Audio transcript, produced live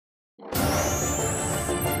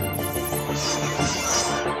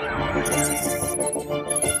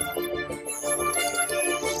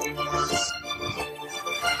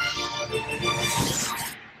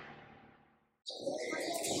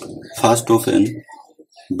First open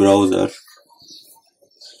browser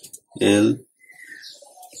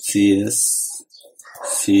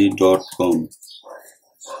LCSC.com.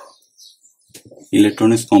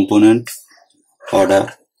 Electronics component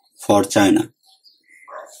order for China.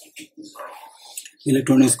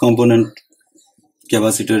 Electronics component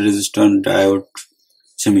capacitor, resistor, diode,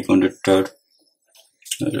 semiconductor,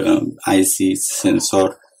 IC,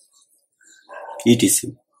 sensor,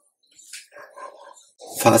 etc.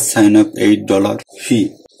 First sign up $8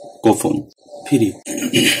 fee coupon free.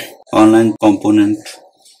 Online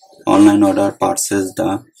order purchase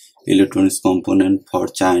the electronics component for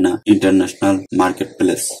China international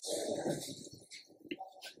marketplace.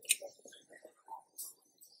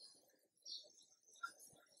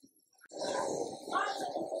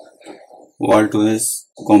 Worldwide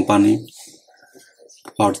company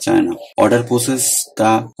for China. Order process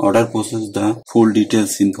the full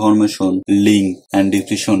details, information, link and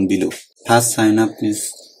description below. First sign up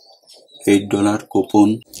is $8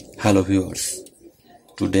 coupon. Hello viewers,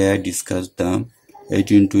 today I discussed the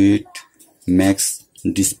 8x8 Max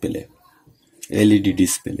display, LED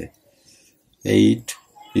display,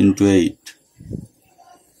 8x8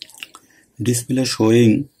 display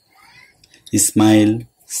showing smile,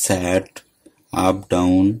 sad, up,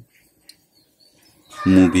 down,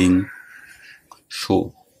 moving,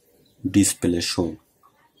 show, display show.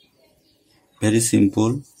 Very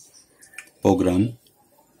simple program.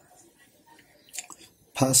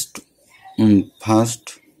 First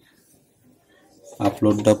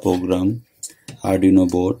upload the program Arduino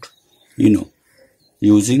board Uno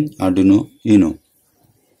using Arduino Uno.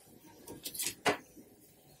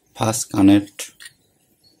 First connect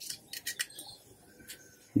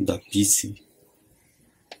the PC.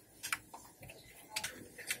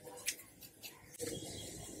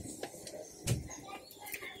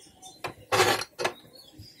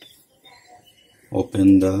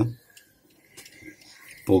 Open the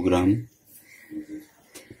program.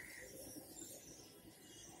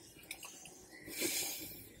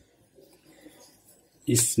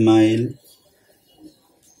 Smile,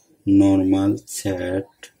 normal, chat,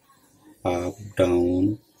 up,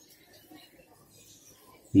 down,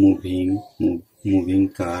 moving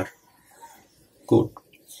car, code.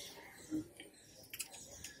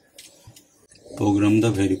 Program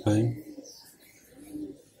the verify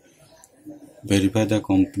the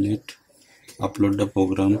complete. Upload the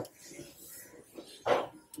program.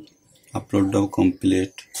 Upload the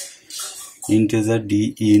complete. Integer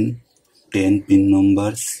D in 10 pin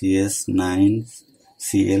number CS9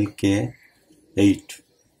 CLK8.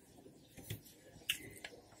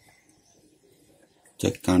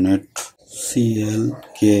 Check connect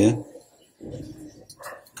CLK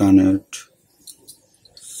connect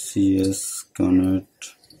CS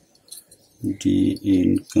connect D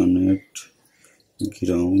in connect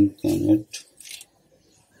ground connect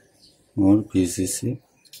or VCC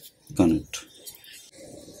connect.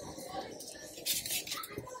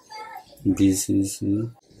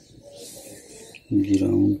 VCC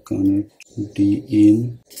ground connect D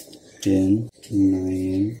in 10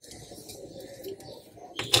 9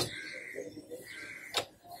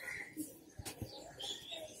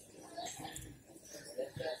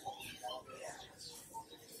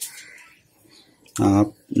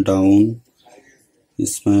 up, down,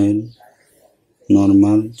 smile,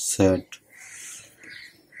 normal, sad.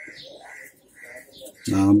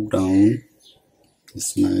 Up, down,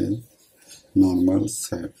 smile, normal,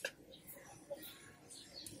 sad.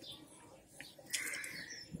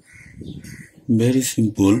 Very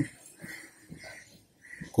simple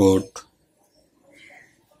code.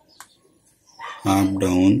 Up,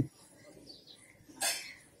 down.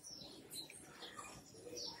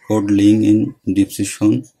 Code link in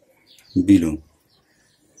description below.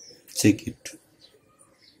 Check it.